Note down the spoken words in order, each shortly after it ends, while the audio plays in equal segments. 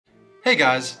Hey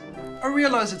guys, I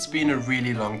realize it's been a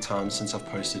really long time since I've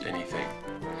posted anything.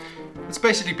 It's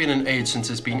basically been an age since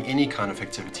there's been any kind of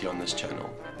activity on this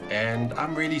channel, and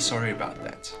I'm really sorry about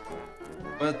that.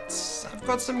 But I've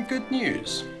got some good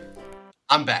news.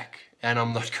 I'm back, and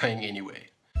I'm not going anywhere.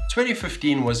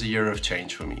 2015 was a year of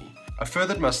change for me. I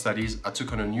furthered my studies, I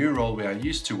took on a new role where I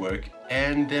used to work,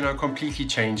 and then I completely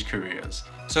changed careers.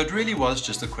 So it really was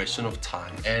just a question of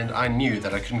time, and I knew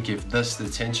that I couldn't give this the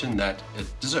attention that it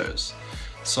deserves.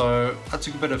 So I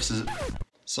took a bit of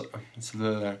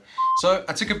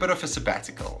a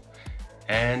sabbatical,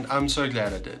 and I'm so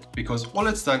glad I did, because all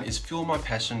it's done is fuel my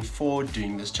passion for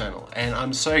doing this channel, and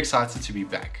I'm so excited to be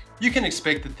back. You can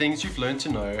expect the things you've learned to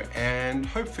know and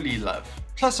hopefully love,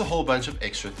 plus a whole bunch of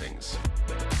extra things.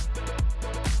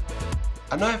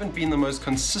 I know I haven't been the most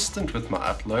consistent with my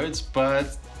uploads,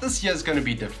 but this year's going to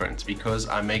be different because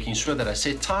I'm making sure that I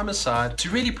set time aside to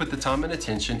really put the time and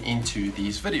attention into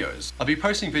these videos. I'll be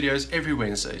posting videos every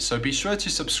Wednesday, so be sure to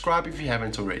subscribe if you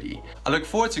haven't already. I look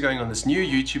forward to going on this new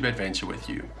YouTube adventure with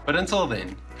you. But until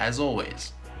then, as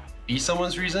always, be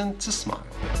someone's reason to smile.